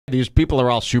These people are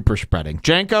all super spreading.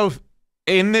 Janko,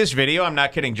 in this video, I'm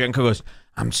not kidding. Janko goes,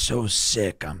 I'm so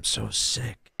sick. I'm so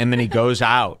sick. And then he goes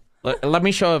out. Let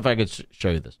me show if I could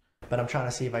show you this. But I'm trying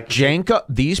to see if I can. Janko,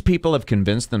 these people have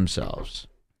convinced themselves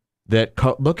that,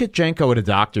 look at Janko at a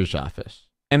doctor's office.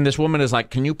 And this woman is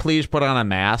like, can you please put on a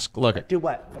mask? Look. Do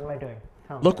what? What am I doing?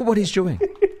 Look at what he's doing.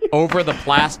 Over the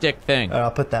plastic thing.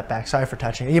 I'll put that back. Sorry for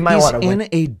touching it. You might want to He's in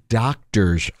a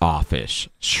doctor's office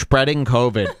spreading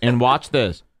COVID. And watch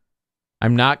this.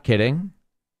 I'm not kidding.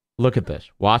 Look at this.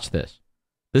 Watch this.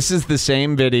 This is the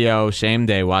same video, same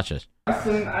day. Watch this.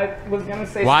 I was going to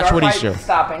say watch what he's doing.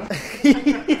 Stopping.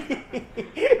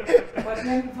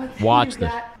 Watch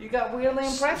this. You got weirdly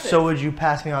impressive. So would you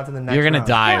pass me on to the next You're going to round?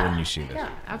 die when you see this. Yeah,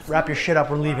 absolutely. Wrap your shit up.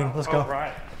 We're leaving. Let's go.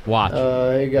 Right. Watch.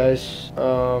 Hey guys,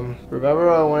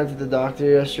 remember I went to the doctor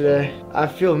yesterday? I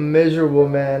feel miserable,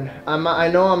 man. I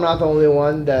know I'm not the only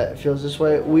one that feels this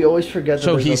way. We always forget that.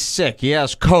 So he's sick. He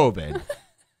has COVID.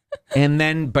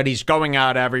 But he's going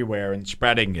out everywhere and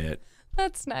spreading it.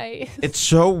 That's nice. It's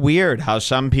so weird how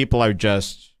some people are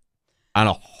just on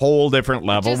a whole different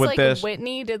level just with like this.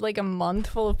 Whitney did like a month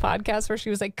full of podcasts where she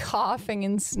was like coughing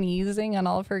and sneezing on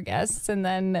all of her guests, and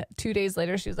then 2 days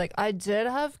later she was like, I did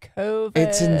have COVID.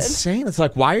 It's insane. It's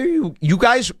like, why are you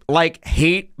guys like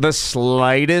hate the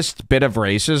slightest bit of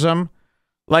racism?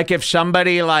 Like if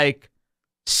somebody like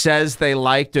says they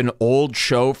liked an old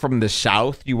show from the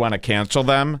South, you want to cancel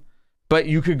them, but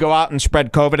you could go out and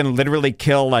spread COVID and literally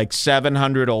kill like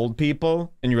 700 old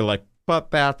people, and you're like, but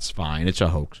that's fine. It's a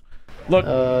hoax. Look,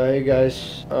 hey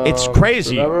guys, it's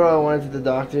crazy. Remember I went to the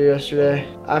doctor yesterday?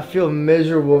 I feel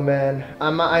miserable, man.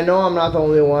 I know I'm not the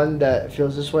only one that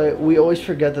feels this way. We always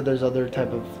forget that there's other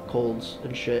type of colds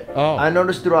and shit. Oh. I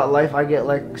noticed throughout life I get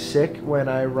like sick when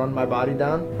I run my body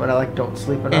down, when I like don't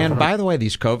sleep enough. And by the way,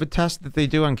 these COVID tests that they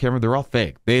do on camera, they're all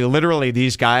fake. They literally,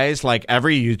 these guys, like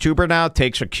every YouTuber now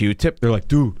takes a Q-tip. They're like,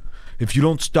 dude, if you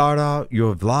don't start out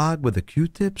your vlog with a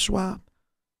Q-tip swab,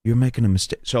 you're making a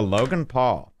mistake. So Logan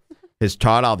Paul has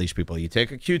taught all these people, you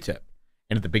take a Q-tip,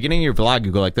 and at the beginning of your vlog,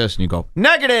 you go like this, and you go,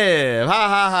 negative, ha,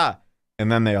 ha, ha.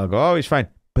 And then they all go, oh, he's fine.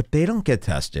 But they don't get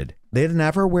tested. They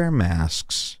never wear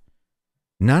masks.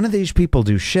 None of these people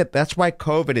do shit. That's why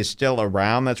COVID is still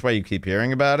around. That's why you keep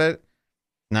hearing about it.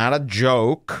 Not a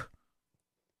joke.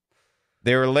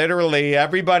 They're literally,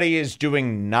 everybody is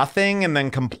doing nothing and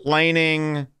then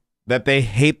complaining that they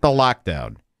hate the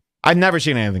lockdown. I've never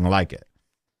seen anything like it.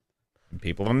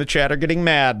 People in the chat are getting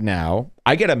mad now.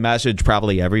 I get a message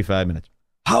probably every 5 minutes.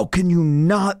 How can you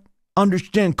not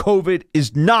understand COVID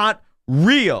is not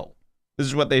real? This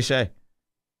is what they say.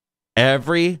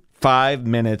 Every 5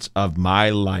 minutes of my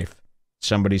life,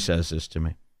 somebody says this to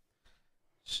me.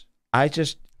 I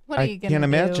can't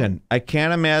imagine. I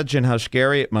can't imagine how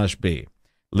scary it must be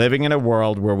living in a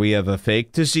world where we have a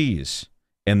fake disease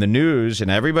and the news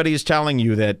and everybody is telling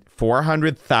you that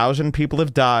 400,000 people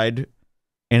have died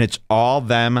and it's all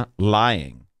them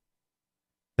lying.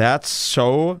 That's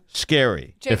so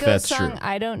scary. Janko's if that's song, true.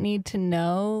 I don't need to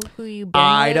know who you've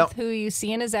been with, who you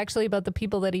see, and is actually about the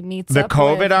people that he meets the up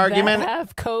COVID with argument that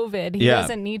have COVID. He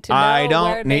doesn't need to know I don't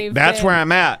where need. they've That's been. where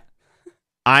I'm at.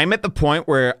 I'm at the point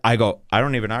where I go, I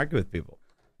don't even argue with people.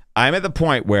 I'm at the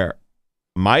point where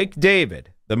Mike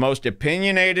David, the most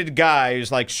opinionated guy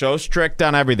who's like so strict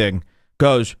on everything,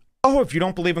 goes, oh, if you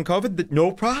don't believe in COVID,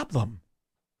 no problem.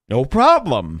 No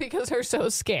problem. Because they're so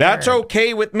scared. That's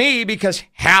okay with me because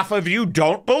half of you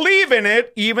don't believe in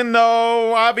it, even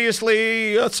though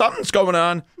obviously something's going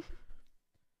on.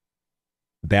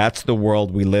 That's the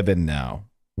world we live in now,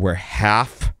 where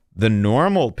half the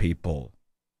normal people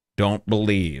don't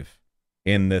believe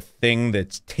in the thing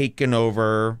that's taken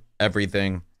over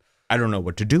everything. I don't know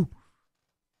what to do.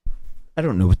 I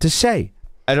don't know what to say.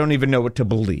 I don't even know what to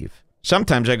believe.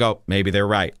 Sometimes I go, maybe they're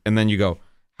right. And then you go,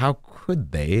 how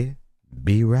could they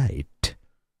be right?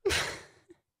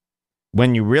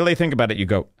 When you really think about it, you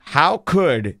go, how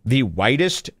could the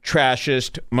whitest,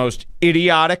 trashiest, most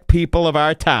idiotic people of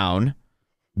our town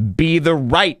be the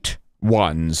right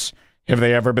ones? Have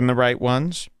they ever been the right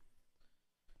ones?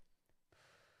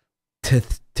 To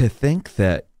think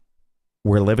that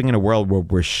we're living in a world where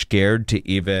we're scared to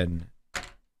even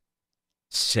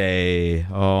say,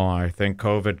 oh, I think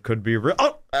COVID could be real.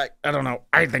 Oh, I don't know.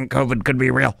 I think COVID could be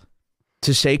real.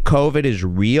 To say COVID is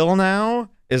real now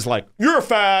is like, you're a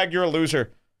fag, you're a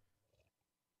loser.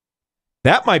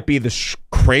 That might be the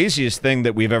craziest thing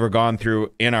that we've ever gone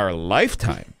through in our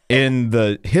lifetime, in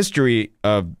the history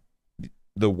of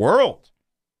the world.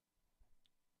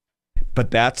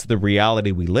 But that's the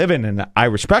reality we live in, and I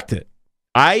respect it.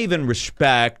 I even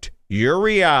respect your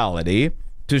reality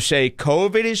to say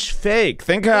COVID is fake.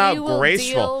 Think how we will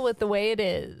graceful. deal with the way it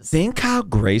is. Think how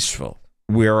graceful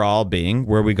we're all being,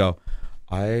 where we go,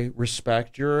 I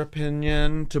respect your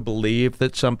opinion to believe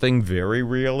that something very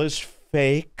real is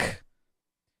fake.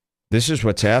 This is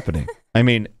what's happening. I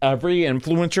mean, every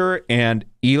influencer and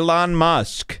Elon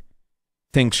Musk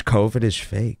thinks COVID is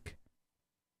fake.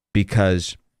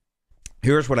 Because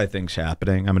here's what I think's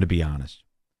happening. I'm going to be honest.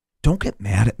 Don't get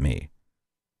mad at me.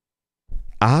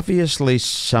 Obviously,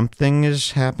 something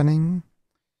is happening.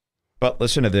 But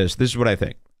listen to this. This is what I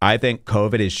think. I think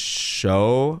COVID is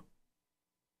so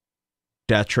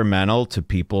detrimental to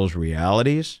people's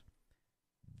realities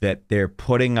that they're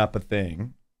putting up a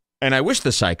thing. And I wish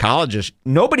the psychologist,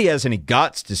 nobody has any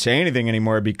guts to say anything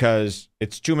anymore because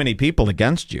it's too many people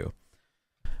against you.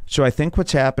 So I think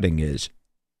what's happening is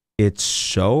it's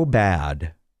so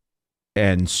bad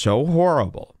and so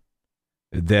horrible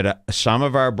that some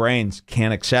of our brains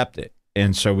can't accept it.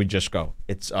 And so we just go,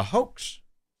 it's a hoax.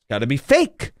 It's got to be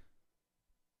fake.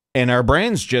 And our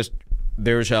brains just,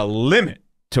 there's a limit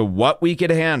to what we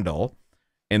could handle.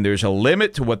 And there's a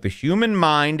limit to what the human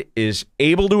mind is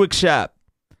able to accept.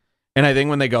 And I think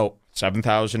when they go,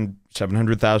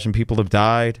 700,000 people have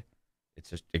died, it's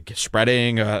just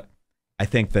spreading. I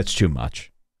think that's too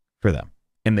much for them.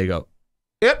 And they go,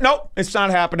 yep, nope, it's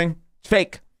not happening. It's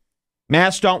fake.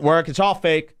 Masks don't work. It's all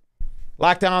fake.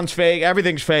 Lockdown's fake.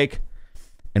 Everything's fake.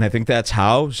 And I think that's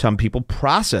how some people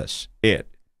process it.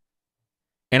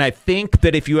 And I think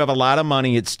that if you have a lot of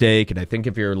money at stake, and I think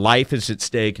if your life is at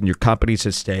stake and your company's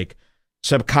at stake,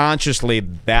 subconsciously,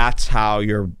 that's how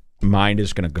your mind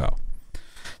is going to go.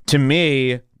 To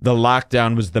me, the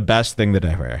lockdown was the best thing that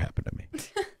ever happened to me.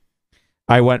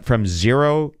 I went from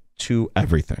zero to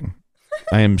everything.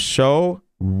 I am so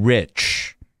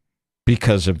rich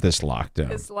because of this lockdown.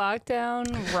 This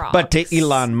lockdown rocks. But to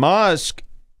Elon Musk,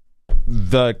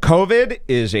 the COVID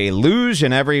is a lose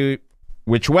in every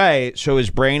which way, so his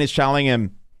brain is telling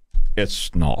him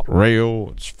it's not real,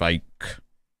 it's fake.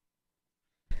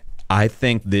 I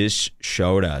think this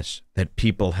showed us that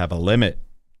people have a limit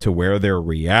to where their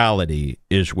reality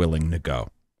is willing to go.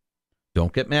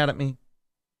 Don't get mad at me.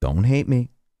 Don't hate me.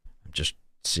 I'm just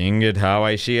seeing it how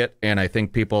I see it, and I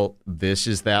think people, this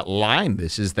is that line.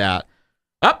 This is that,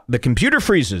 the computer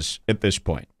freezes at this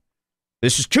point.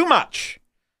 This is too much.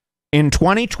 In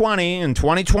 2020 and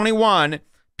 2021,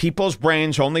 people's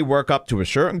brains only work up to a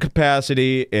certain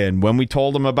capacity, and when we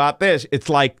told them about this, it's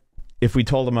like if we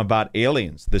told them about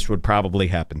aliens, this would probably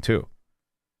happen too.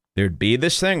 There'd be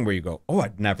this thing where you go, oh,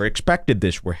 I'd never expected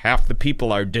this, where half the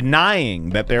people are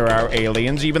denying that there are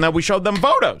aliens, even though we showed them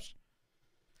photos.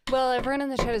 Well, everyone in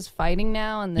the chat is fighting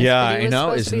now, and this yeah, video I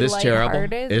know. is supposed Isn't to be this terrible?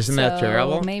 lighthearted, Isn't that so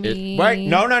terrible? Maybe. Right?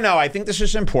 No. I think this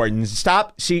is important.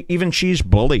 Stop. See, even she's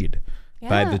bullied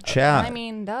by the chat. I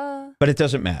mean, duh. But it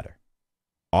doesn't matter.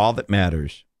 All that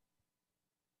matters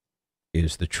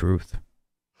is the truth.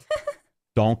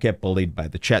 Don't get bullied by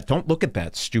the chat. Don't look at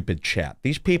that stupid chat.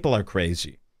 These people are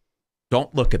crazy.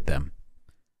 Don't look at them.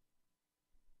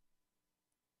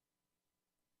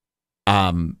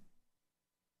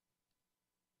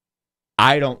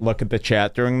 I don't look at the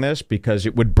chat during this because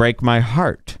it would break my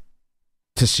heart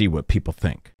to see what people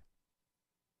think.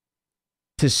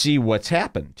 To see what's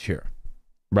happened here,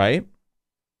 right?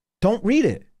 Don't read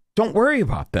it. Don't worry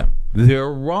about them.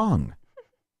 They're wrong.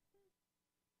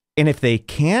 And if they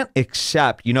can't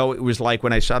accept, you know, it was like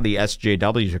when I saw the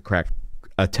SJWs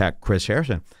attack Chris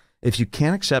Harrison. If you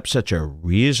can't accept such a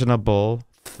reasonable,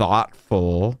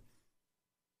 thoughtful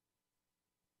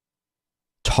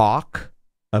talk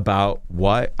about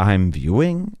what I'm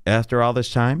viewing after all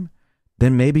this time,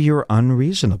 then maybe you're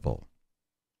unreasonable.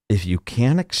 If you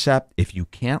can't accept, if you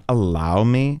can't allow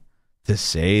me to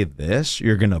say this,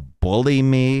 you're going to bully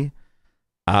me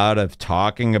out of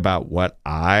talking about what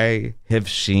I have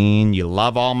seen. You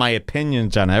love all my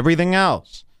opinions on everything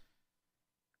else.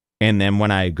 And then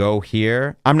when I go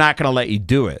here, I'm not going to let you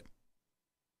do it.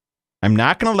 I'm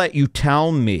not going to let you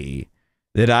tell me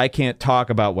that I can't talk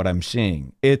about what I'm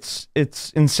seeing. It's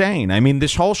insane. I mean,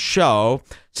 this whole show,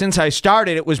 since I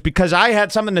started, it was because I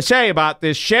had something to say about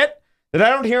this shit that I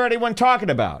don't hear anyone talking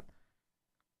about.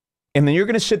 And then you're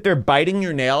going to sit there biting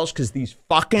your nails because these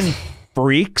fucking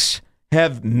freaks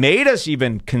have made us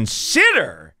even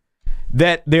consider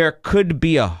that there could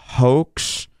be a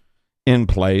hoax in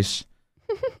place.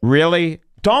 Really?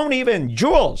 Don't even,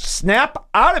 Jules, snap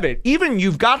out of it. Even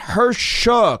you've got her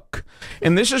shook.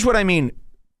 And this is what I mean.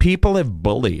 People have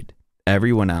bullied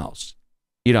everyone else,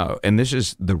 you know, and this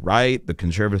is the right, the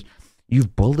conservatives.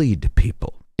 You've bullied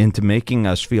people into making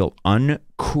us feel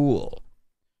uncool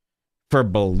for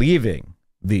believing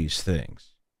these things.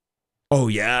 Oh,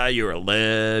 yeah, you're a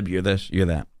lib, you're this, you're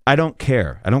that. I don't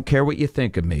care. I don't care what you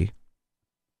think of me.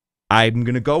 I'm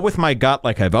going to go with my gut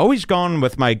like I've always gone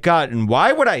with my gut. And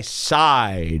why would I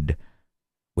side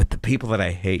with the people that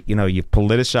I hate? You know, you've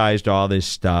politicized all this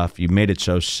stuff. You've made it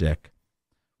so sick.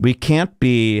 We can't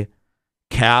be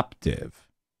captive.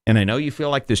 And I know you feel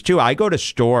like this too. I go to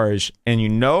stores and you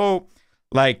know,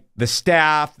 like the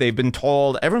staff, they've been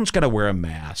told everyone's got to wear a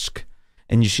mask.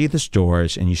 And you see the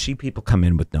stores and you see people come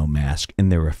in with no mask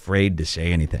and they're afraid to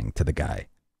say anything to the guy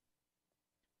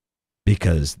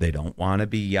because they don't want to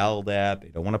be yelled at. They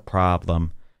don't want a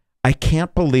problem. I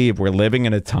can't believe we're living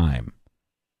in a time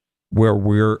where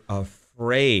we're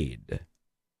afraid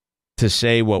to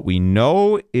say what we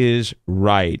know is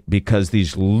right because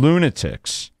these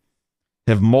lunatics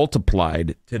have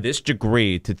multiplied to this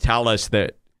degree to tell us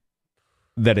that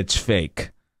it's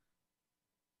fake.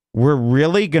 We're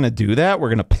really going to do that? We're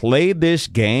going to play this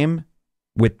game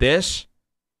with this?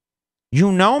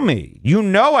 You know me. You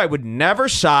know I would never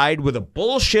side with a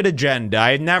bullshit agenda.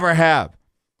 I never have.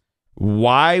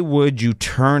 Why would you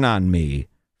turn on me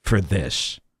for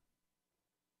this?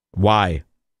 Why?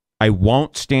 I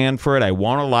won't stand for it. I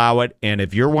won't allow it. And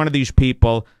if you're one of these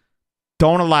people,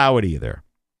 don't allow it either.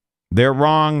 They're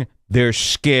wrong. They're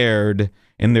scared.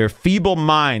 In their feeble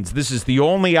minds, this is the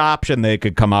only option they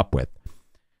could come up with.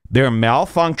 They're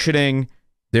malfunctioning,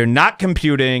 they're not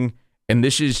computing, and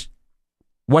this is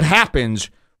what happens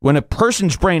when a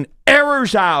person's brain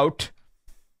errors out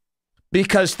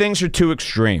because things are too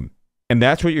extreme. And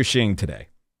that's what you're seeing today.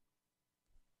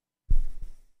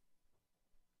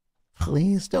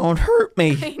 Please don't hurt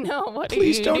me. I know. What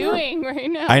Please are you doing right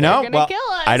now? I know. They're gonna Well,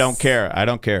 kill us. I don't care. I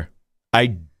don't care.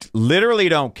 I literally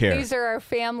don't care. These are our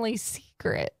family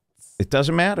secrets. It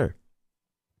doesn't matter.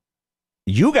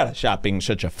 You got to stop being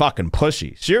such a fucking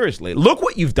pussy. Seriously. Look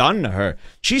what you've done to her.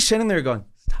 She's sitting there going,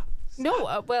 stop.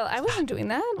 No, well, I wasn't doing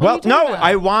that. What are Well, you talking no, about?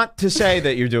 I want to say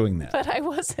that you're doing that. But I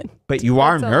wasn't. But you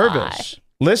are That's a nervous. lie.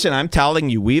 Listen, I'm telling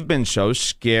you, we've been so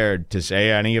scared to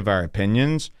say any of our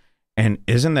opinions. And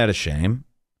isn't that a shame?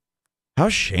 How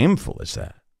shameful is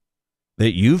that?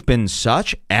 That you've been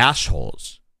such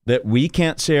assholes that we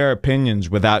can't say our opinions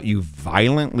without you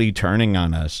violently turning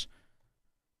on us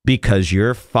because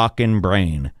your fucking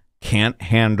brain can't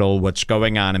handle what's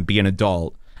going on and be an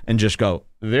adult and just go,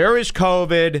 there is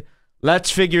COVID, let's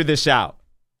figure this out.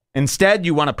 Instead,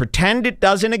 you want to pretend it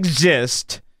doesn't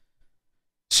exist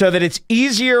so that it's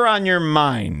easier on your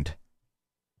mind.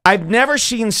 I've never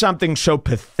seen something so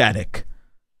pathetic.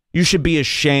 You should be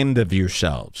ashamed of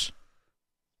yourselves.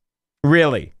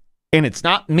 Really. And it's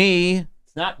not me.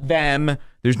 It's not them.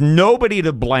 There's nobody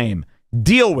to blame.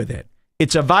 Deal with it.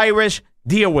 It's a virus.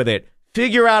 Deal with it.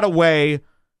 Figure out a way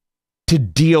to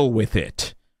deal with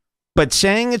it. But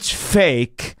saying it's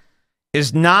fake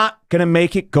is not going to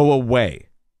make it go away.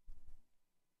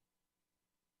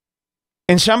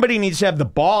 And somebody needs to have the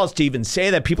balls to even say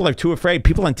that. People are too afraid.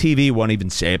 People on TV won't even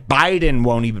say it. Biden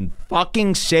won't even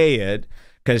fucking say it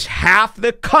because half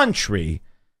the country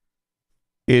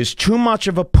is too much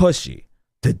of a pussy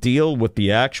to deal with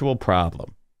the actual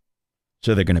problem.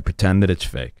 So they're going to pretend that it's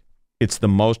fake. It's the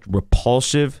most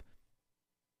repulsive,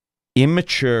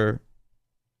 immature,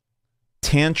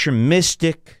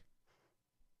 tantrumistic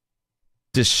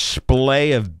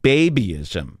display of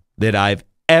babyism that I've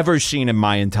ever seen in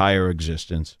my entire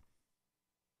existence.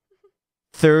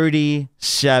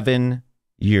 37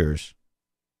 years.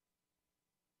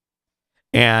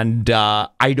 And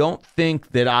I don't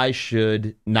think that I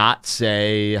should not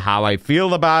say how I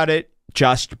feel about it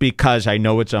just because I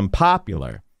know it's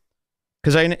unpopular.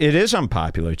 Because it is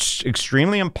unpopular. It's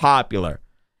extremely unpopular.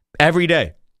 Every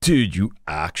day. Dude, you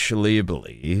actually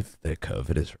believe that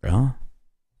COVID is real?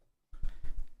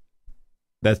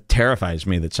 That terrifies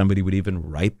me that somebody would even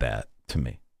write that to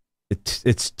me.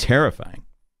 It's terrifying.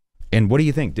 And what do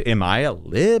you think? Am I a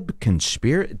lib? Am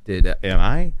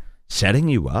I setting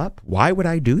you up? Why would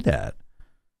I do that?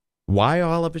 Why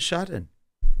all of a sudden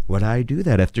would I do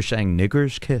that after saying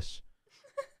niggers kiss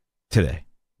today?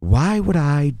 Why would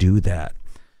I do that?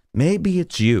 Maybe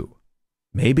it's you.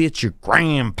 Maybe it's your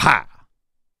grandpa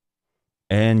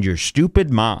and your stupid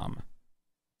mom.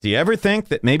 Do you ever think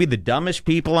that maybe the dumbest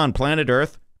people on planet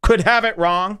Earth could have it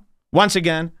wrong? Once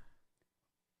again,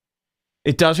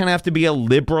 it doesn't have to be a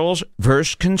liberals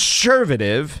versus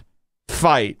conservative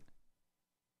fight.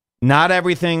 Not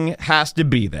everything has to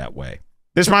be that way.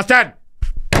 This must end.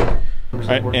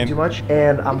 Working too much,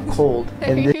 and I'm cold.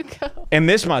 There And you go. And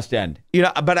this must end. You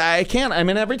know, but I can't. I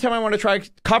mean, every time I want to try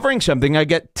covering something, I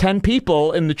get 10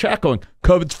 people in the chat going,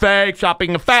 COVID's fake, stop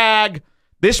being a fag.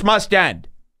 This must end.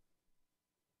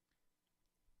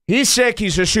 He's sick.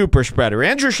 He's a super spreader.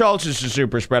 Andrew Schultz is a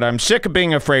super spreader. I'm sick of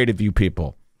being afraid of you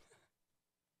people.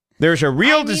 There's a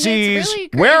real disease. Really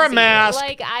wear a mask.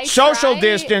 Like, social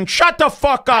distance. Shut the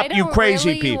fuck up, you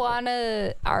crazy people. I don't really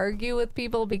want to argue with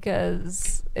people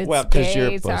because it's you're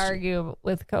gay a to pussy. argue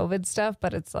with COVID stuff,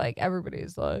 but it's like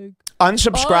everybody's like,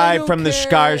 Unsubscribe from the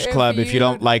Scars care Club if if you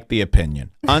don't like the opinion.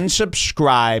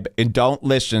 Unsubscribe and don't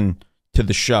listen to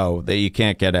the show that you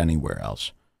can't get anywhere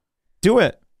else. Do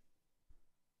it.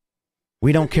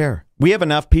 We don't care. We have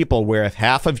enough people where if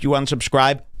half of you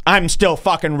unsubscribe, I'm still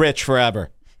fucking rich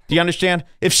forever. Do you understand?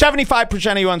 If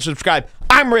 75% of you unsubscribe,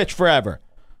 I'm rich forever.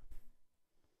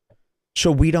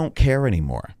 So we don't care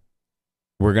anymore.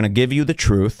 We're going to give you the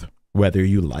truth, whether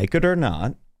you like it or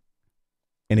not.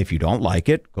 And if you don't like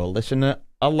it, go listen to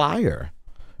a liar.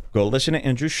 Go listen to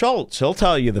Andrew Schultz. He'll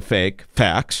tell you the fake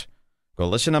facts. Go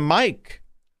listen to Mike.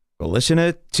 Go listen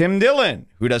to Tim Dillon,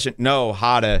 who doesn't know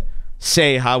how to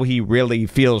say how he really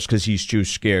feels because he's too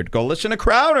scared. Go listen to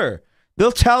Crowder.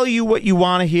 They'll tell you what you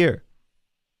want to hear.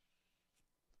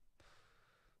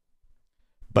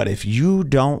 But if you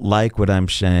don't like what I'm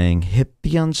saying, hit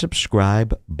the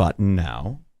unsubscribe button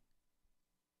now.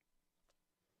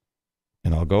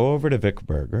 And I'll go over to Vic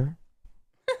Berger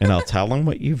and I'll tell him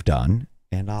what you've done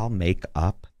and I'll make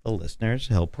up the listeners.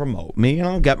 He'll promote me and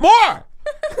I'll get more.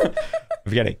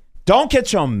 I'm kidding. Don't get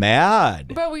so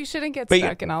mad. but we shouldn't get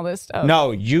stuck in all this stuff.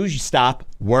 No, you stop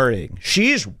worrying.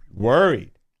 She's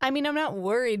worried. I mean, I'm not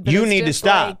worried, but You it's need to just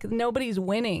stop. Like, nobody's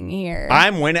winning here.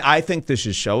 I'm winning. I think this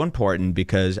is so important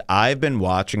because I've been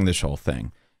watching this whole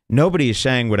thing. Nobody is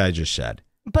saying what I just said.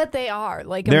 But they are.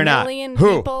 Like They're a not. million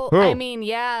Who? people. Who? I mean,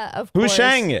 yeah, of course. Who's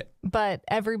saying it? But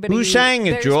everybody. Who's saying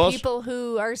it, there's Jules? people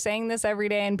who are saying this every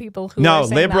day and people who No, are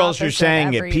saying liberals the are opposite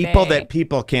saying it. every People day. that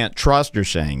people can't trust are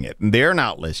saying it. And they're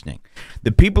not listening.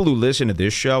 The people who listen to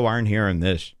this show aren't hearing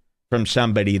this from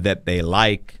somebody that they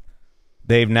like.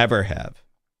 They've never have.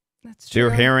 That's true.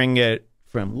 They're hearing it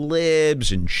from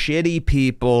libs and shitty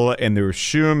people, and they're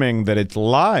assuming that it's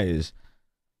lies.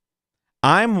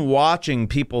 I'm watching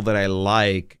people that I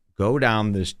like go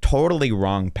down this totally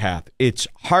wrong path. It's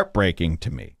heartbreaking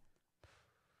to me.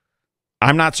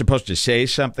 I'm not supposed to say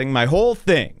something. My whole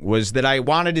thing was that I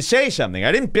wanted to say something.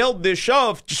 I didn't build this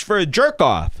show just for a jerk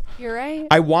off. You're right.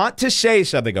 I want to say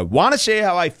something. I want to say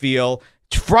how I feel.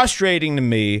 It's frustrating to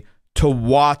me to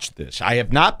watch this. I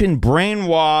have not been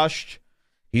brainwashed.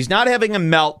 He's not having a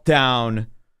meltdown.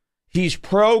 He's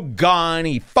pro-gun.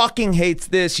 He fucking hates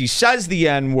this. He says the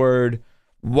N-word.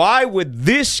 Why would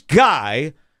this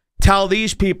guy tell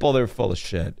these people they're full of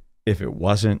shit if it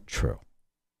wasn't true?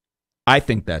 I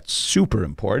think that's super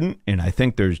important, and I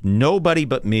think there's nobody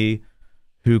but me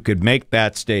who could make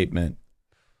that statement.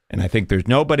 And I think there's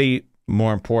nobody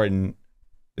more important.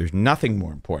 There's nothing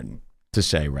more important to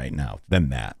say right now than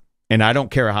that. And I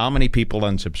don't care how many people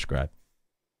unsubscribe.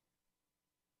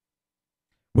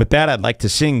 With that, I'd like to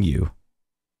sing you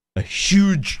a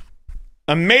huge,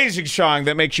 amazing song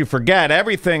that makes you forget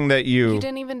everything that You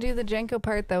didn't even do the Janko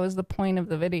part. That was the point of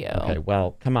the video. Okay,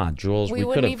 well, come on, Jules. We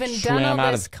wouldn't even done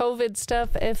all this COVID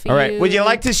stuff if All right, would you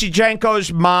like to see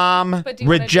Janko's mom But do you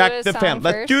wanna reject do a the fan? song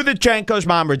Let's first? do the Janko's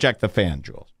mom reject the fan,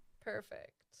 Jules.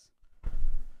 Perfect.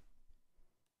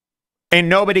 And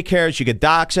nobody cares. You could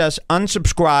dox us,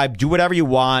 unsubscribe, do whatever you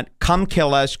want, come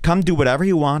kill us, come do whatever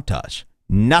you want to us.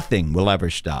 Nothing will ever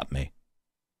stop me.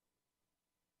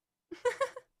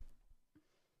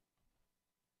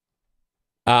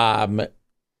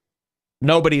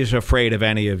 Nobody is afraid of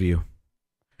any of you.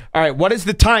 All right, what is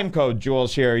the time code,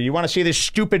 Jules, here? You want to see this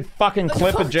stupid fucking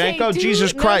clip of Janko?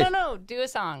 Jesus Christ. No, do a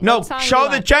song. No, What song do show you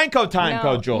the want? Janko time No,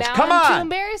 code, Jules. now Come I'm too on.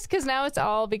 embarrassed because now it's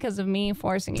all because of me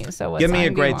forcing you. So what Give me song a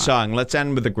do you great want? song. Let's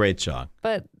end with a great song.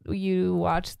 But you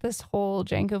watched this whole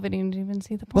Janko video and didn't even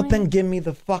see the Well, point. then give me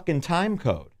the fucking time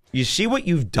code. You see what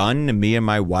you've done to me and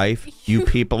my wife? You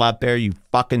people out there, you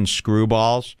fucking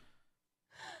screwballs.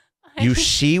 You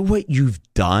see what you've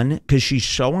done? Because she's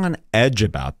so on edge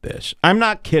about this. I'm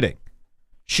not kidding.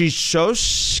 She's so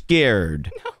scared.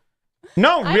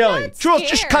 No, I'm really. not Jules,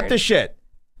 just cut scared. the shit.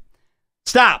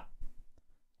 Stop.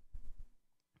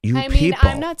 You I mean, people.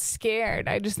 I'm not scared.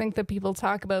 I just think that people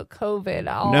talk about COVID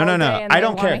all No. day and I they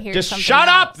don't wanna care. hear Just something shut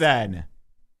up else. then.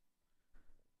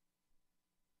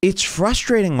 It's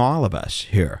frustrating all of us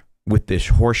here with this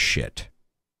horse shit.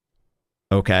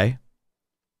 Okay?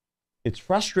 It's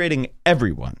frustrating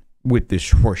everyone with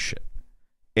this horse shit.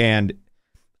 And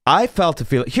I felt to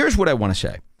feel, here's what I want to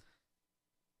say.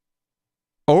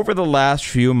 Over the last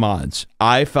few months,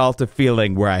 I felt a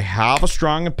feeling where I have a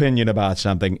strong opinion about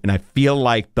something, and I feel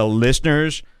like the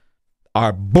listeners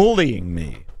are bullying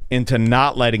me into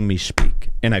not letting me speak.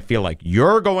 and I feel like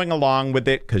you're going along with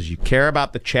it because you care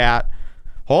about the chat.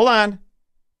 Hold on.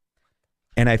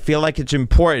 And I feel like it's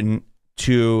important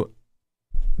to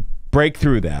break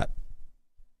through that.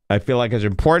 I feel like it's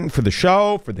important for the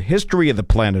show, for the history of the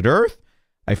planet Earth.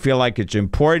 I feel like it's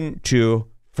important to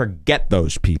forget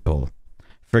those people.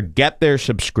 Forget their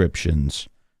subscriptions.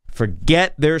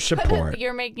 Forget their support.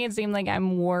 You're making it seem like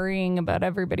I'm worrying about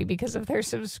everybody because of their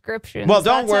subscriptions. Well,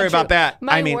 don't worry about that.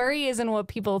 My worry isn't what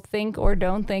people think or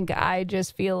don't think. I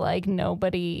just feel like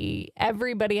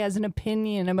everybody has an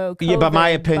opinion about COVID. Yeah, but my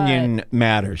opinion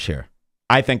matters here.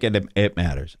 I think it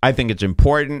matters. I think it's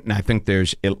important, and I think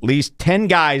there's at least 10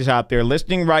 guys out there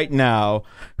listening right now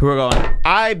who are going,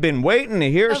 I've been waiting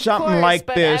to hear something like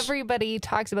this. But everybody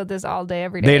talks about this all day,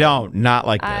 every day. They don't. Not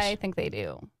like this. I think they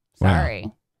do. Sorry.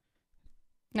 Wow.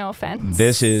 No offense.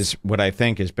 This is what I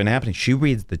think has been happening. She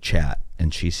reads the chat,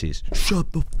 and she sees,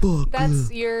 shut the fuck up.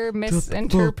 You're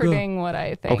misinterpreting what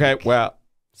I think. Okay, well.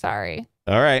 Sorry.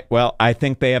 All right. Well, I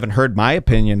think they haven't heard my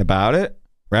opinion about it,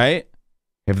 right?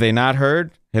 Have they not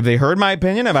heard? Have they heard my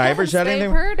opinion? Have I ever said anything?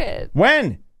 They've heard it.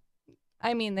 When?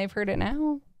 I mean, they've heard it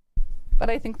now, but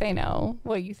I think they know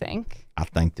what you think. I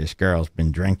think this girl's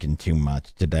been drinking too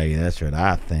much today. That's what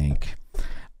I think.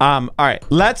 All right,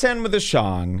 let's end with a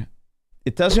song.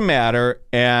 It doesn't matter.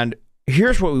 And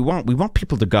here's what we want. We want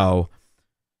people to go,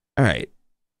 all right,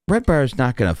 Redbar is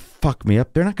not going to fuck me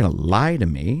up. They're not going to lie to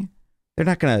me. They're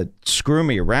not going to screw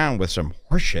me around with some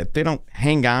horseshit. They don't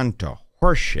hang on to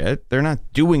horseshit. They're not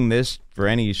doing this for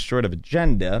any sort of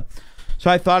agenda. So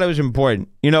I thought it was important.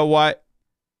 You know what?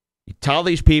 You tell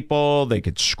these people, they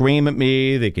could scream at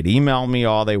me, they could email me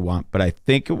all they want, but I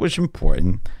think it was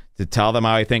important to tell them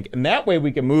how I think. And that way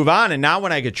we can move on. And now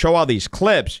when I could show all these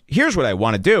clips, here's what I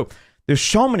want to do. There's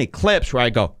so many clips where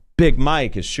I go, Big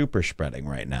Mike is super spreading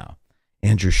right now.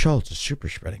 Andrew Schultz is super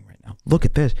spreading right now. Look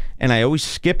at this. And I always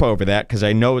skip over that because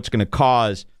I know it's going to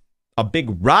cause a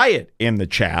big riot in the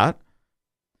chat.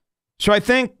 So I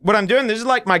think what I'm doing, this is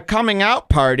like my coming out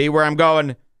party where I'm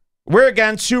going, we're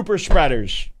against super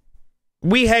spreaders.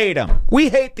 We hate them. We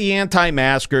hate the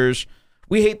anti-maskers.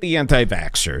 We hate the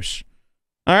anti-vaxxers.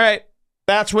 All right.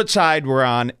 That's what side we're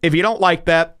on. If you don't like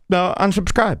that,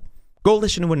 unsubscribe. Go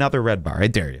listen to another Redbar. I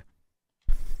dare you.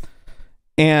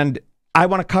 And I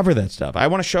want to cover that stuff. I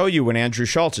want to show you when Andrew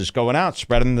Schultz is going out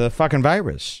spreading the fucking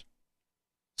virus,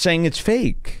 saying it's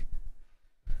fake.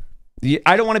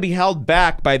 I don't want to be held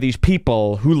back by these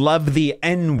people who love the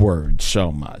N-word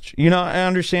so much. You know, I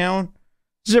understand.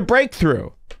 This is a breakthrough.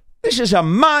 This is a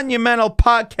monumental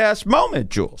podcast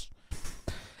moment, Jules.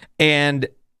 And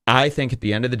I think at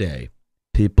the end of the day,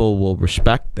 people will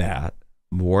respect that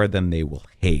more than they will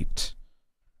hate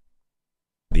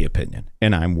the opinion.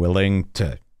 And I'm willing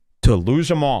to lose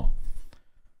them all.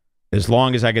 As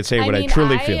long as I can say what I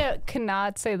truly feel. I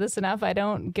cannot say this enough. I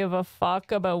don't give a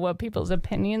fuck about what people's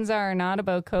opinions are or not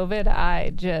about COVID.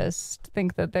 I just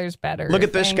think that there's better Look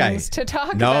at this guy. to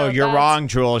talk about. No, you're wrong,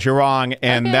 Jules. You're wrong.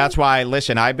 And that's why,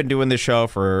 listen, I've been doing this show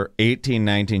for 18,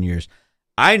 19 years.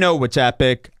 I know what's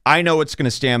epic. I know what's going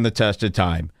to stand the test of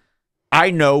time.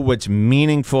 I know what's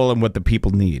meaningful and what the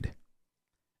people need.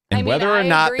 And whether or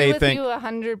not they think... I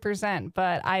agree with you 100%,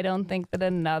 but I don't think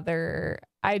that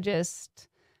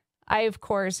I, of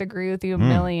course, agree with you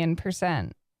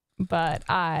 1,000,000%, but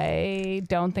I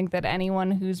don't think that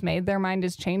anyone who's made their mind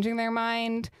is changing their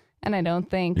mind, and I don't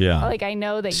think, like, I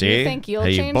know that you think you'll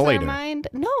change their mind.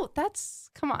 No,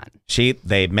 come on.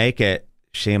 They make it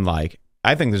seem like,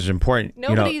 I think this is important.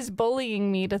 Nobody's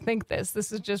bullying me to think this.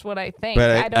 This is just what I think. But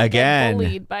I don't get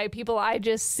bullied by people. I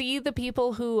just see the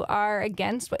people who are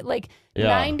against, like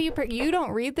 90%. You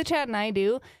don't read the chat, and I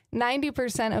do.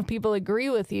 90% of people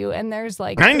agree with you, and there's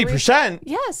like 90%.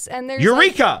 Yes, and there's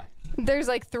Eureka. There's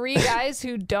like 3 guys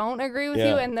who don't agree with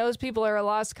you, and those people are a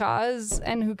lost cause,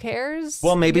 and who cares?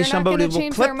 Well, maybe somebody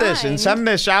will clip this and send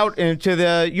this out into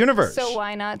the universe. So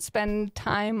why not spend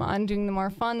time on doing the more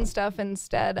fun stuff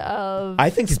instead of I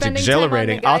think it's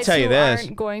exhilarating. I'll tell you this.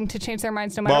 Aren't going to change their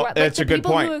minds no matter what. Like, it's a good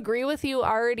point. People who agree with you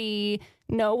already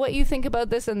know what you think about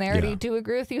this, and they already do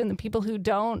agree with you, and the people who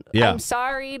don't, I'm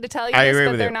sorry to tell you this,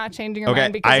 but they're not changing your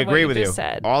mind because of what you just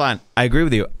said. Hold on. I agree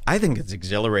with you. I think it's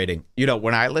exhilarating. You know,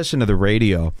 when I listen to the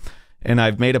radio, and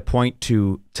I've made a point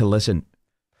to listen,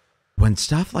 when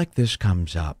stuff like this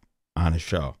comes up on a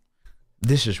show,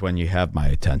 this is when you have my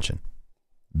attention.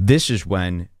 This is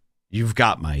when you've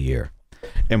got my ear.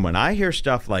 And when I hear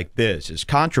stuff like this, as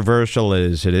controversial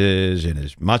as it is, and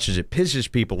as much as it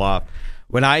pisses people off,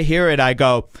 when I hear it, I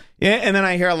go, and then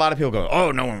I hear a lot of people go,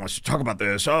 oh, no one wants to talk about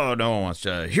this. Oh, no one wants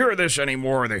to hear this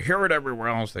anymore. They hear it everywhere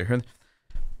else.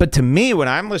 But to me, when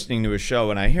I'm listening to a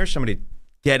show and I hear somebody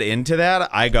get into that,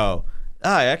 I go, oh,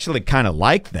 I actually kind of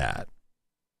like that.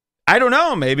 I don't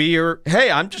know. Maybe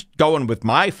hey, I'm just going with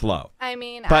my flow. I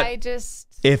mean, but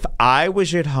if I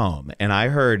was at home and I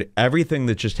heard everything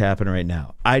that just happened right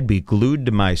now, I'd be glued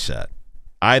to my set.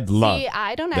 I'd love See,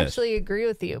 I don't actually agree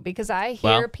with you because I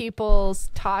hear people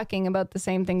talking about the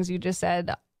same things you just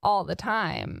said all the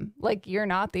time. Like, you're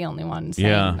not the only one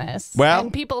saying this. Well,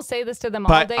 and people say this to them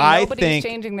all day. Nobody's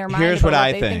changing their mind about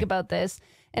what they think about this.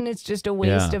 And it's just a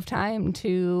waste of time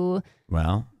to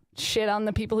shit on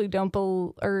the people who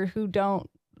don't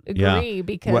agree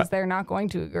because they're not going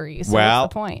to agree. So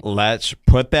what's the point? Let's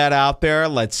put that out there.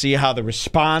 Let's see how the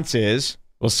response is.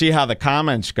 We'll see how the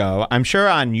comments go. I'm sure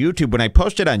on YouTube, when I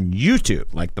post it on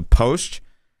YouTube, like the post,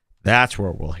 that's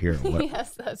where we'll hear what.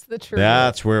 Yes, that's the truth.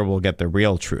 That's where we'll get the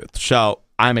real truth. So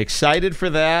I'm excited for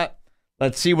that.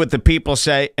 Let's see what the people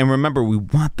say. And remember, we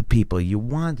want the people. You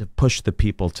want to push the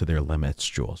people to their limits,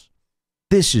 Jules.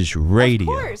 This is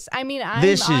radio. Of course. I mean, I'm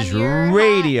this on is your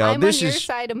radio. I'm this on your is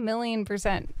side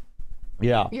 1,000,000%.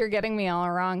 Yeah. You're getting me all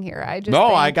wrong here. I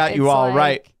I got you all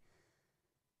right.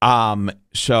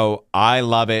 So I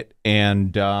love it,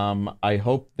 and I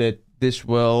hope that this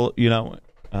will,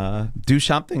 do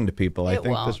something to people. I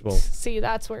think this will. See,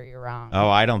 that's where you're wrong. Oh,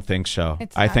 I don't think so.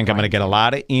 I think I'm going to get a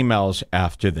lot of emails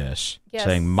after this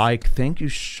saying, Mike, thank you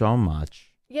so much.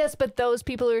 Yes, but those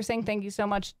people who are saying thank you so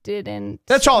much didn't.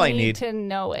 That's all I need to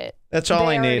know it. That's all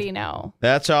I need. They already know.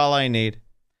 That's all I need.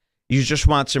 You just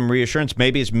want some reassurance.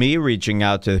 Maybe it's me reaching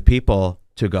out to the people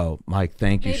to go, Mike,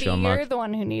 thank you so much. Maybe you're the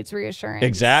one who needs reassurance.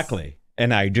 Exactly.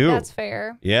 And I do. That's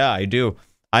fair. Yeah, I do.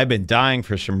 I've been dying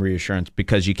for some reassurance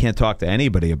because you can't talk to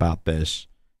anybody about this.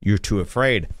 You're too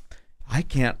afraid.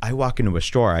 I walk into a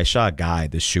store. I saw a guy,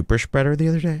 this super spreader the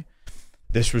other day.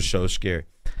 This was so scary.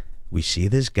 We see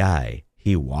this guy.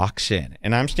 He walks in,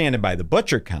 and I'm standing by the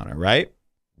butcher counter, right?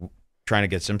 Trying to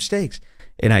get some steaks.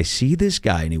 And I see this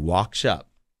guy, and he walks up.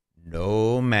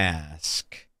 No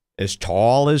mask. As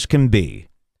tall as can be.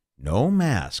 No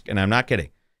mask. And I'm not kidding.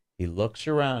 He looks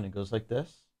around and goes like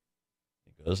this.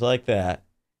 He goes like that.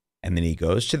 And then he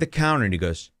goes to the counter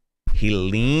and he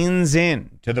leans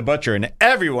in to the butcher. And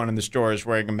everyone in the store is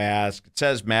wearing a mask. It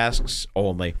says masks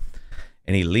only.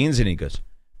 And he leans in and he goes,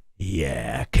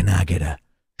 yeah, can I get a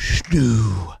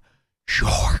New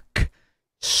York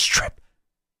strip,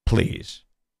 please?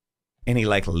 And he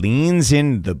leans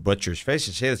in the butcher's face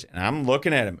and says, and I'm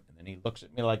looking at him. And he looks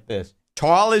at me like this.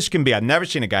 Tall as can be. I've never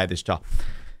seen a guy this tall.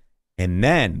 And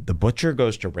then the butcher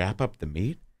goes to wrap up the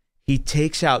meat. He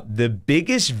takes out the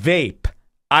biggest vape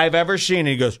I've ever seen. And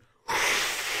he goes,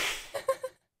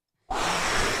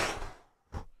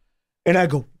 and I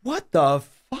go, what the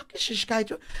fuck is this guy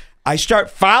doing? I start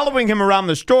following him around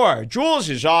the store. Jules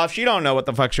is off. She don't know what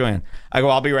the fuck's going on. I go,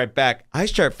 I'll be right back. I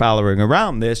start following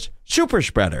around this super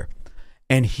spreader.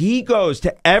 And he goes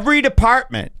to every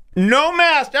department. No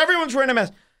mask. Everyone's wearing a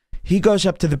mask. He goes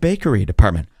up to the bakery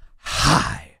department.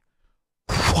 Hi.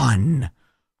 1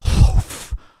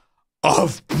 loaf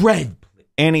of bread.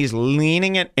 And he's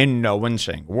leaning it, and no one's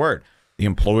saying a word. The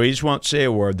employees won't say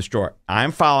a word. The store.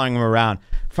 I'm following him around.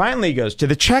 Finally, he goes to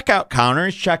the checkout counter.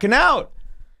 He's checking out.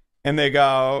 And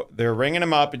they're ringing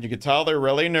him up, and you can tell they're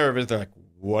really nervous. They're like,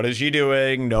 what is he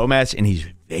doing? No mask. And he's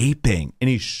vaping. And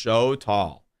he's so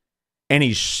tall. And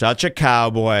he's such a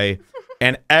cowboy.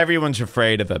 And everyone's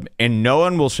afraid of him. And no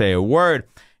one will say a word.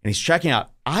 And he's checking out.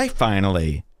 I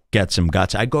finally get some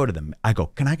guts. I go to them. I go,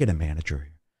 can I get a manager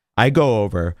here? I go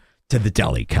over to the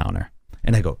deli counter.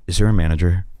 And I go, is there a manager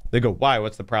here? They go, why?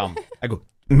 What's the problem? I go,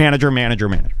 manager.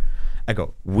 I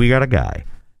go, we got a guy.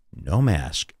 No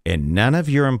mask, and none of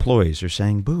your employees are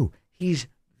saying boo. He's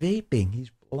vaping. He's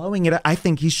blowing it. I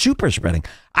think he's super spreading.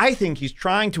 I think he's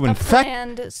trying to infect. A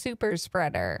planned super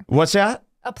spreader. What's that?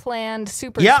 A planned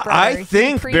super spreader. Yeah, I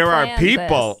think there are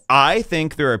people. This. I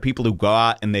think there are people who go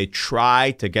out and they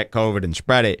try to get COVID and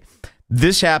spread it.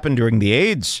 This happened during the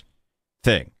AIDS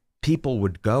thing. People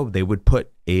would go. They would put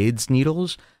AIDS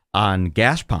needles on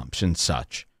gas pumps and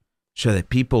such so that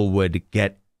people would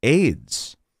get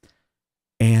AIDS.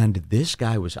 And this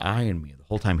guy was eyeing me the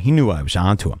whole time. He knew I was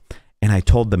onto him. And I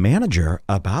told the manager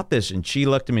about this, and she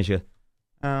looked at me and she goes,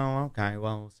 oh, okay,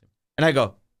 well, we'll see. And I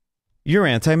go, you're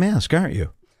anti-mask, aren't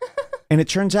you? And it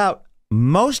turns out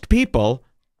most people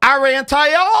are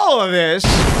anti all of this.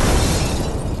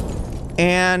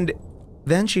 And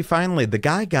then the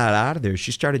guy got out of there.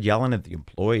 She started yelling at the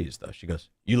employees, though. She goes,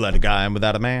 you let a guy in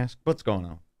without a mask? What's going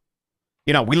on?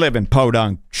 We live in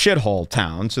podunk shithole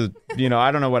town, so,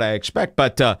 I don't know what I expect,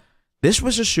 but this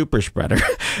was a super spreader.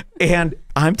 And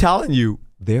I'm telling you,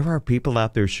 there are people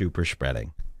out there super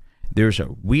spreading. There's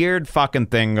a weird fucking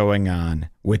thing going on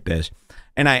with this.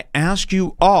 And I ask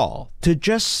you all to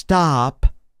just stop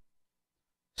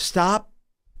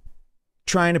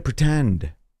trying to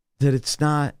pretend that it's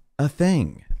not a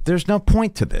thing. There's no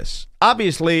point to this.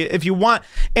 Obviously, if you want,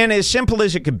 and as simple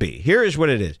as it could be, here is what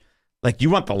it is. Like, you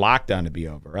want the lockdown to be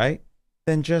over, right?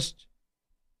 Then just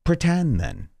pretend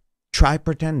then. Try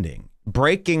pretending.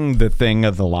 Breaking the thing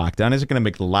of the lockdown isn't going to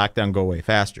make the lockdown go away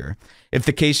faster. If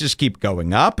the cases keep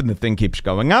going up and the thing keeps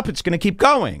going up, it's going to keep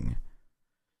going.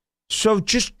 So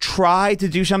just try to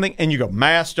do something, and you go,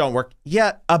 masks don't work.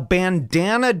 Yeah, a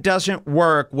bandana doesn't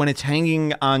work when it's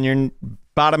hanging on your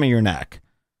bottom of your neck.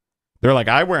 They're like,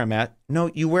 I wear a mask. No,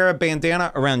 you wear a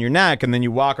bandana around your neck, and then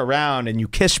you walk around and you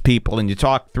kiss people and you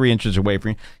talk 3 inches away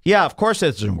from you. Yeah, of course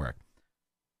that doesn't work.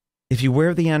 If you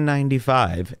wear the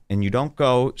N95 and you don't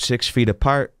go 6 feet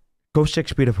apart, go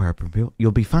 6 feet apart from people.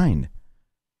 You'll be fine.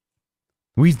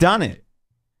 We've done it.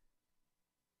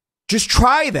 Just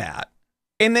try that.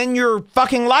 And then your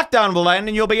fucking lockdown will end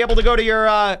and you'll be able to go to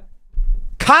your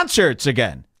concerts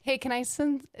again. Hey, can I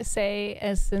say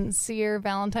a sincere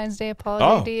Valentine's Day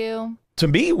apology to you? To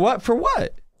me? What? For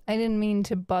what? I didn't mean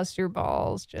to bust your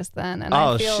balls just then. And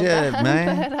I feel shit, bad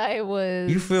man. That I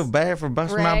was. You feel bad for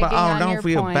busting my balls? Oh, don't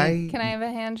feel bad. Can I have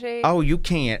a handshake? Oh, you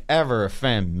can't ever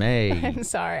offend me. I'm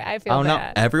sorry. I feel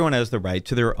bad. No. Everyone has the right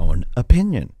to their own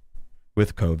opinion.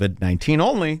 With COVID-19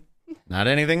 only, not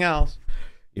anything else.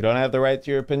 You don't have the right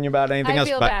to your opinion about anything else.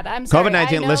 I feel bad. I'm sorry.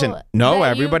 COVID-19, listen, no,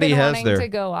 everybody has their... to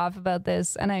go off about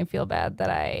this, and I feel bad that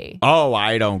I... Oh,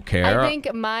 I don't care. I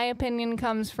think my opinion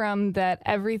comes from that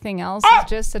everything else is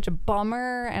just such a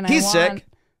bummer, and I want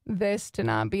this to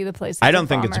not be the place. I don't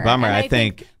think it's a bummer. I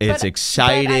think it's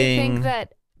exciting. But I think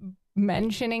that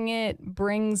mentioning it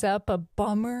brings up a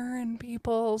bummer in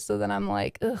people, so then I'm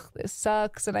like, ugh, this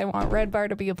sucks, and I want Redbar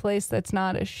to be a place that's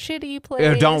not a shitty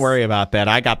place. Don't worry about that.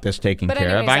 I got this taken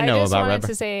care of. I know about Redbar. I just wanted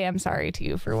to say I'm sorry to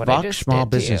you for what I just small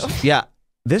did business. To you. Yeah,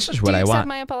 this is what I want. Do you accept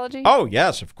my apology? Oh,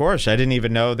 yes, of course. I didn't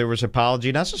even know there was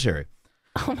apology necessary.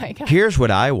 Oh, my God. Here's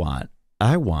what I want.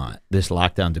 I want this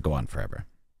lockdown to go on forever.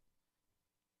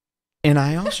 And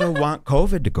I also want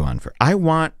COVID to go on forever. I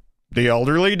want the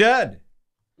elderly dead.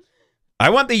 I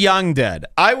want the young dead.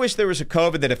 I wish there was a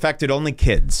COVID that affected only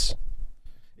kids.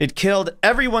 It killed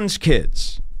everyone's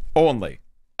kids. Only.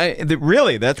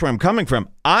 Really, that's where I'm coming from.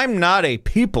 I'm not a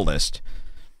peopleist.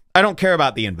 I don't care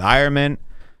about the environment.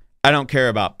 I don't care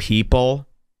about people.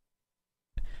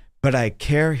 But I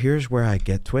care, here's where I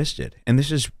get twisted. And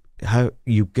this is how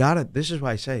you got it. This is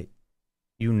why I say,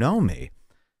 you know me.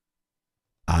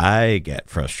 I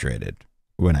get frustrated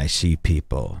when I see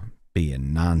people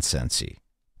being nonsensy.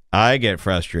 I get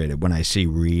frustrated when I see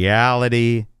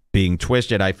reality being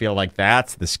twisted. I feel like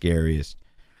that's the scariest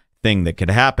thing that could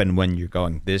happen when you're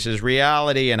going, this is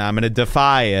reality and I'm going to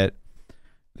defy it.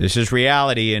 This is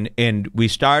reality. And we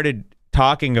started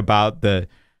talking about the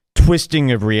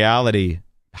twisting of reality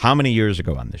how many years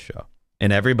ago on this show?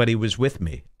 And everybody was with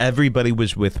me. Everybody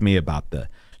was with me about the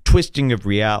twisting of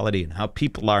reality and how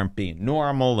people aren't being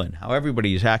normal and how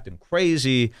everybody is acting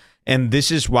crazy. And this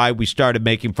is why we started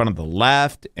making fun of the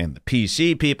left and the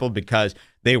PC people, because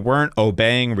they weren't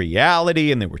obeying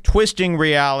reality and they were twisting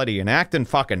reality and acting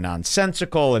fucking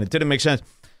nonsensical and it didn't make sense.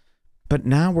 But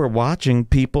now we're watching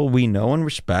people we know and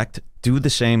respect do the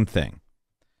same thing.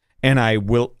 And I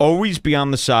will always be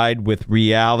on the side with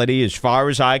reality as far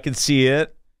as I can see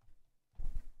it.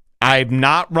 I'm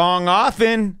not wrong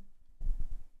often.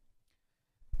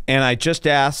 And I just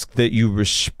ask that you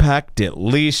respect at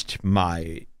least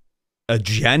my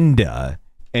agenda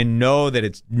and know that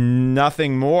it's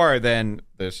nothing more than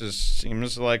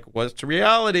seems like what's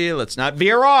reality. Let's not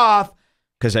veer off,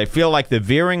 because I feel like the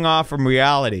veering off from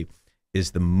reality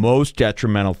is the most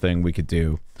detrimental thing we could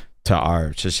do to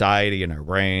our society and our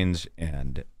brains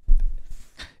and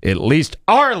at least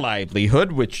our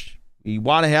livelihood, which we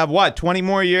want to have, what, 20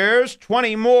 more years?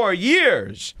 20 more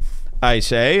years, I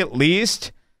say, at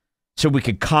least, so we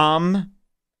could come,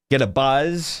 get a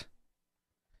buzz,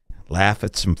 laugh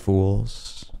at some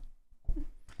fools.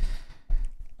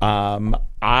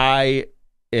 I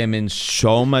am in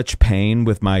so much pain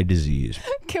with my disease.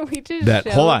 Can we just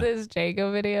show this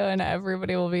Janko video and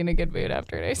everybody will be in a good mood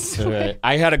after it? I swear.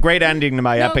 I had a great ending to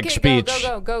my epic speech.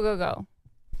 Go.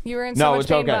 You were in so much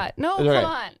pain, but no, come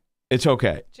on. It's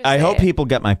okay. I hope people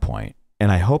get my point,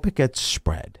 and I hope it gets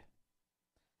spread.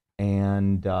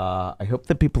 And I hope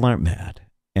that people aren't mad.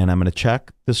 And I'm going to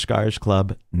check the Scars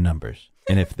Club numbers.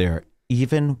 And if they're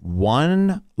even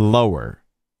one lower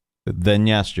than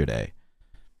yesterday,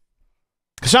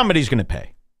 somebody's going to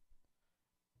pay.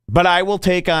 But I will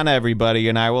take on everybody,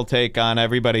 and I will take on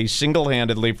everybody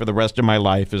single-handedly for the rest of my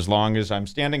life as long as I'm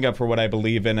standing up for what I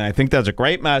believe in. And I think that's a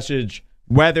great message.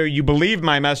 Whether you believe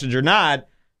my message or not,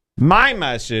 my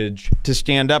message to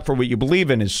stand up for what you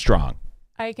believe in is strong.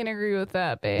 I can agree with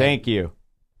that, babe. Thank you.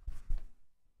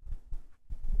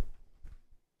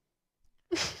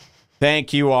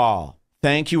 Thank you all.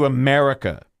 Thank you,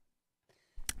 America.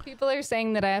 People are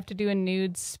saying that I have to do a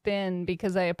nude spin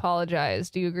because I apologize.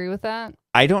 Do you agree with that?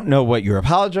 I don't know what you're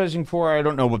apologizing for. I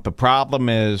don't know what the problem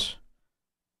is.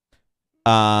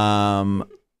 The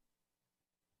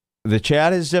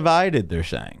chat is divided, they're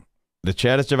saying. The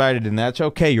chat is divided, and that's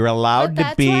okay. You're allowed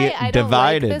to be divided. I don't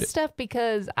like this stuff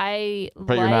because I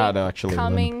but you're not actually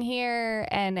coming here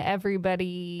and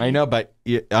everybody. I know, but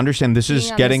you understand this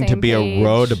is getting to be a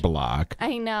roadblock.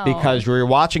 I know. Because you're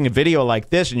watching a video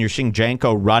like this and you're seeing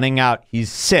Janko running out.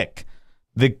 He's sick.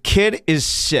 The kid is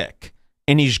sick.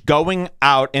 And he's going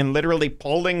out and literally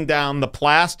pulling down the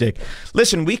plastic.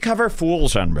 Listen, we cover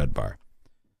fools on Redbar.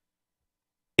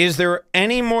 Is there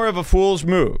any more of a fool's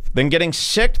move than getting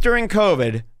sick during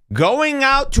COVID, going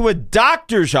out to a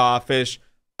doctor's office,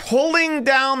 pulling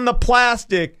down the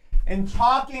plastic, and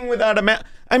talking without a mask?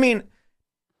 I mean,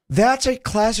 that's a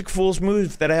classic fool's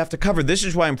move that I have to cover. This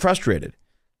is why I'm frustrated.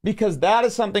 Because that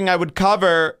is something I would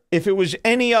cover if it was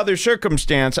any other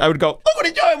circumstance. I would go, look what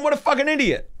he's doing, what a fucking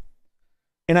idiot.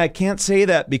 And I can't say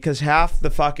that because half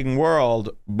the fucking world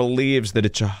believes that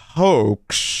it's a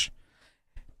hoax.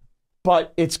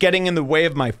 But it's getting in the way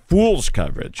of my fool's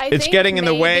coverage. It's getting in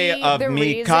the way of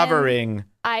me covering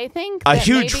I think a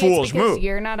huge fool's move.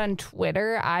 You're not on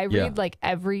Twitter. I read like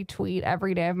every tweet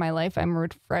every day of my life. I'm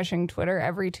refreshing Twitter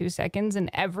every 2 seconds, and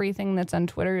everything that's on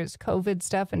Twitter is COVID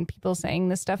stuff and people saying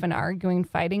this stuff and arguing,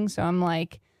 fighting. So I'm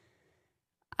like,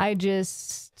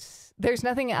 there's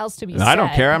nothing else to be said. I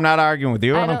don't care. I'm not arguing with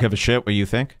you. I don't give a shit what you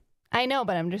think. I know,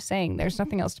 but I'm just saying there's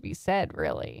nothing else to be said,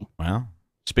 really. Well,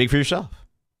 speak for yourself.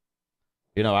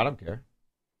 You know, I don't care.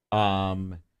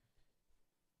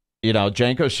 You know,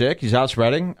 Janko's sick. He's out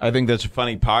spreading. I think that's a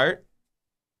funny part.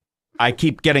 I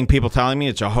keep getting people telling me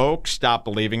it's a hoax. Stop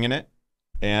believing in it.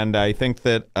 And I think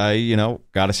that I, you know,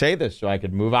 got to say this so I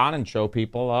could move on and show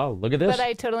people, oh, look at this. But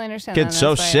I totally understand. Kid's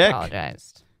so sick. I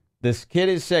apologized. This kid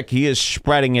is sick. He is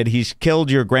spreading it. He's killed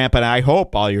your grandpa. And I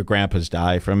hope all your grandpas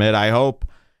die from it. I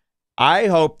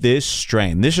hope this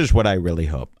strain, this is what I really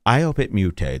hope. I hope it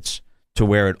mutates to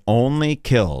where it only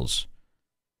kills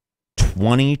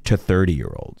 20 to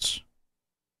 30-year-olds,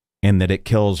 and that it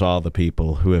kills all the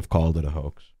people who have called it a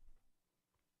hoax.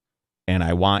 And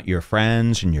I want your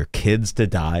friends and your kids to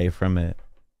die from it.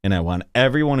 And I want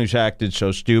everyone who's acted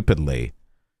so stupidly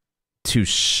to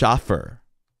suffer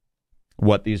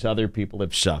what these other people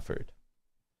have suffered.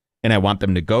 And I want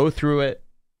them to go through it.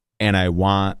 And I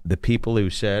want the people who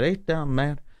said, hey, down,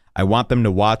 man, I want them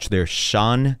to watch their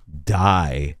son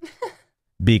die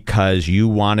because you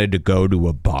wanted to go to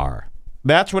a bar.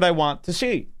 That's what I want to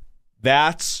see.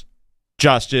 That's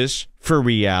justice for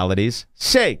reality's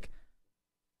sake.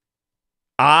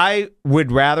 I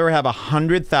would rather have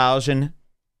 100,000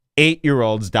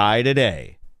 8-year-olds die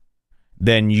today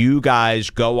than you guys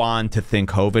go on to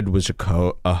think COVID was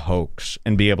a hoax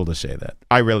and be able to say that.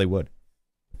 I really would.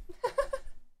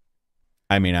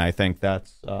 I mean, I think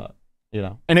that's... you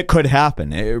know, and it could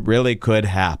happen. It really could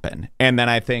happen. And then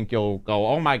I think you'll go,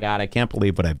 oh, my God, I can't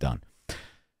believe what I've done.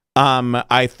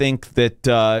 I think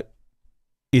that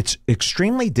it's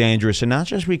extremely dangerous, and not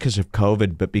just because of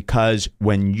COVID, but because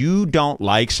when you don't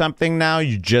like something now,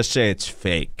 you just say it's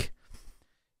fake.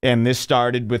 And this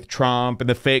started with Trump and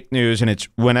the fake news, and it's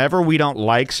whenever we don't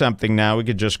like something now, we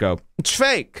could just go, it's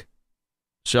fake.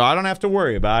 So I don't have to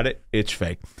worry about it. It's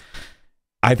fake.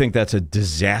 I think that's a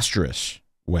disastrous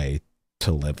way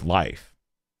to live life.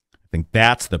 I think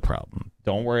that's the problem.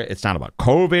 Don't worry. It's not about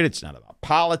COVID. It's not about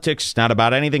politics. It's not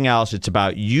about anything else. It's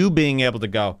about you being able to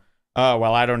go, oh,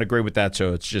 well, I don't agree with that,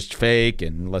 so it's just fake,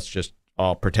 and let's just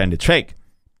all pretend it's fake.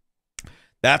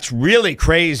 That's really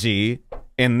crazy,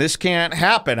 and this can't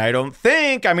happen, I don't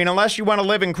think. I mean, unless you want to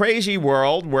live in crazy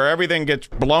world where everything gets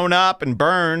blown up and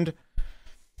burned.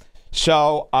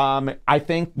 So I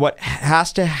think what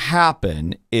has to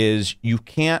happen is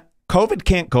COVID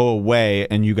can't go away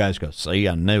and you guys go, see,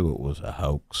 I knew it was a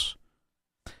hoax.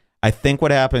 I think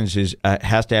what happens is,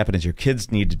 has to happen is your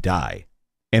kids need to die.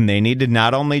 And they need to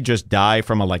not only just die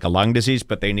from a lung disease,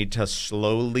 but they need to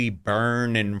slowly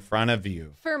burn in front of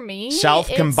you. For me,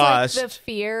 self-combust. It's like the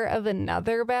fear of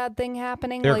another bad thing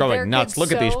happening. They're going nuts.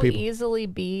 Look at these people. Easily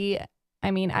be... I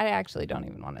mean, I actually don't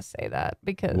even want to say that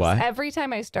because what? Every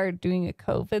time I start doing a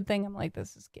COVID thing, I'm like,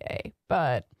 this is gay.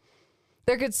 But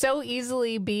There could so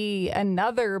easily be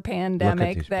another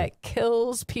pandemic that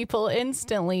kills people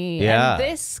instantly. Yeah. And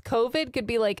this COVID could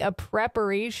be like a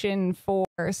preparation for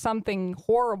something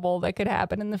horrible that could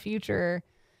happen in the future.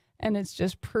 And it's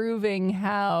just proving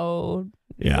how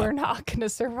we're not going to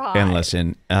survive. And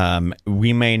listen,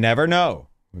 we may never know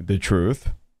the truth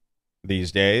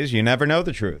these days. You never know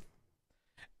the truth.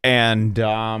 And,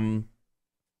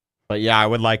 but yeah, I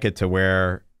would like it to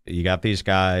where you got these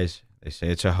guys, they say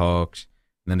it's a hoax.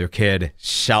 And then their kid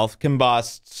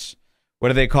self-combusts. What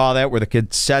do they call that? Where the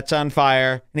kid sets on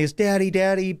fire. And he goes, Daddy,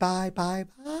 Daddy, bye, bye,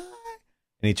 bye.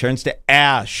 And he turns to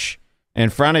ash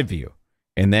in front of you.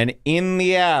 And then in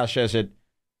the ash, as it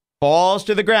falls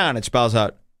to the ground, it spells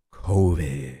out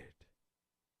COVID.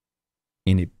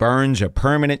 And it burns a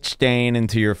permanent stain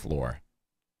into your floor.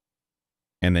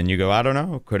 And then you go, I don't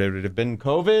know. Could it have been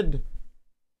COVID?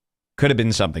 Could have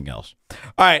been something else.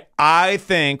 All right, I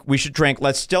think we should drink.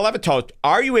 Let's still have a toast.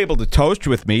 Are you able to toast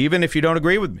with me, even if you don't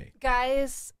agree with me?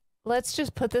 Guys, let's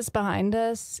just put this behind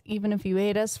us, even if you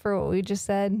hate us for what we just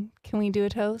said. Can we do a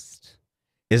toast?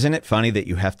 Isn't it funny that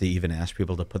you have to even ask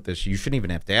people to put this? You shouldn't even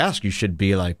have to ask. You should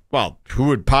be like, well, who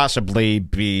would possibly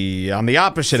be on the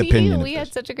opposite opinion? We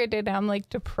had such a great day. Now I'm like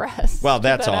depressed. Well,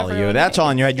 that's all you. That's all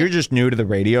in your head. You're just new to the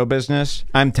radio business.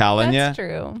 I'm telling you. That's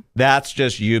true. That's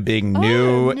just you being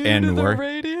new and to the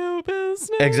radio business.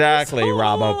 Exactly,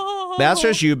 Robbo. That's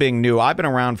just you being new. I've been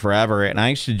around forever, and I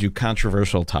used to do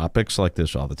controversial topics like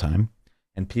this all the time.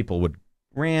 And people would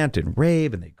rant and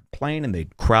rave, and they'd complain, and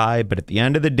they'd cry. But at the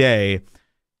end of the day,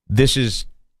 this is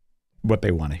what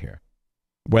they want to hear,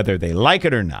 whether they like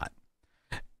it or not.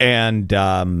 And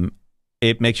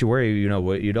it makes you worry. You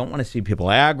know, you don't want to see people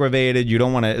aggravated. You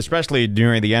don't want to, especially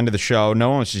during the end of the show, no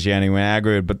one wants to see anyone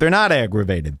aggravated, but they're not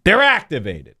aggravated. They're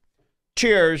activated.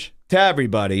 Cheers to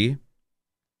everybody.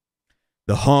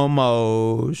 The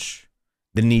homos,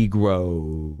 the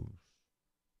Negroes,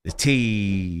 the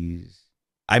T's.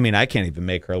 I mean, I can't even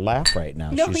make her laugh right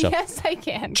now. No, yes, I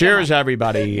can. Cheers,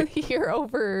 everybody. You're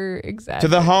over-exaggerating. To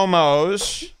the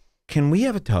homos. Can we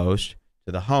have a toast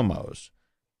to the homos,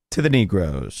 to the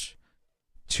Negroes,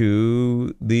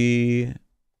 to the...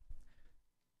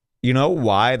 You know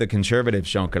why the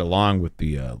conservatives don't get along with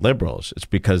the liberals? It's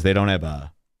because they don't have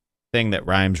a thing that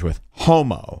rhymes with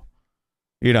homo.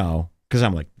 You know, because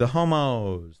I'm like, the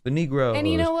homos, the Negroes, and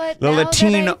you know what? the now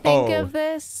Latino. That I think of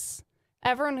this,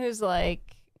 everyone who's like,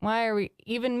 why are we,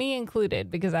 even me included,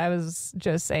 because I was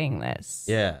just saying this.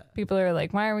 Yeah. People are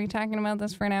like, why are we talking about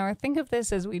this for an hour? Think of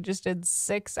this as we just did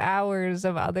 6 hours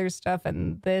of other stuff,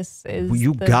 and this is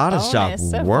you the gotta stop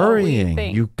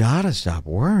worrying. You gotta stop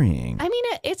worrying. I mean,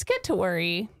 it's good to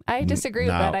worry. I disagree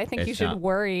with that. I think you should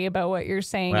worry about what you're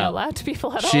saying out loud to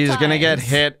people at all times. She's gonna get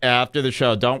hit after the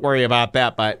show. Don't worry about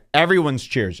that. But everyone's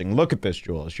cheersing. Look at this,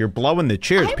 Jules. You're blowing the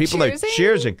cheers. People are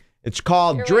cheersing. It's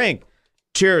called drink.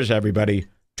 Cheers, everybody,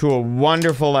 to a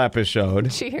wonderful episode.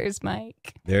 Cheers,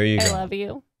 Mike. There you go. I love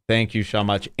you. Thank you so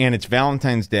much. And it's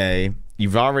Valentine's Day.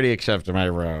 You've already accepted my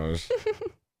rose.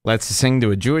 Let's sing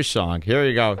to a Jewish song. Here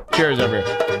you go. Cheers,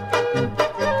 everyone.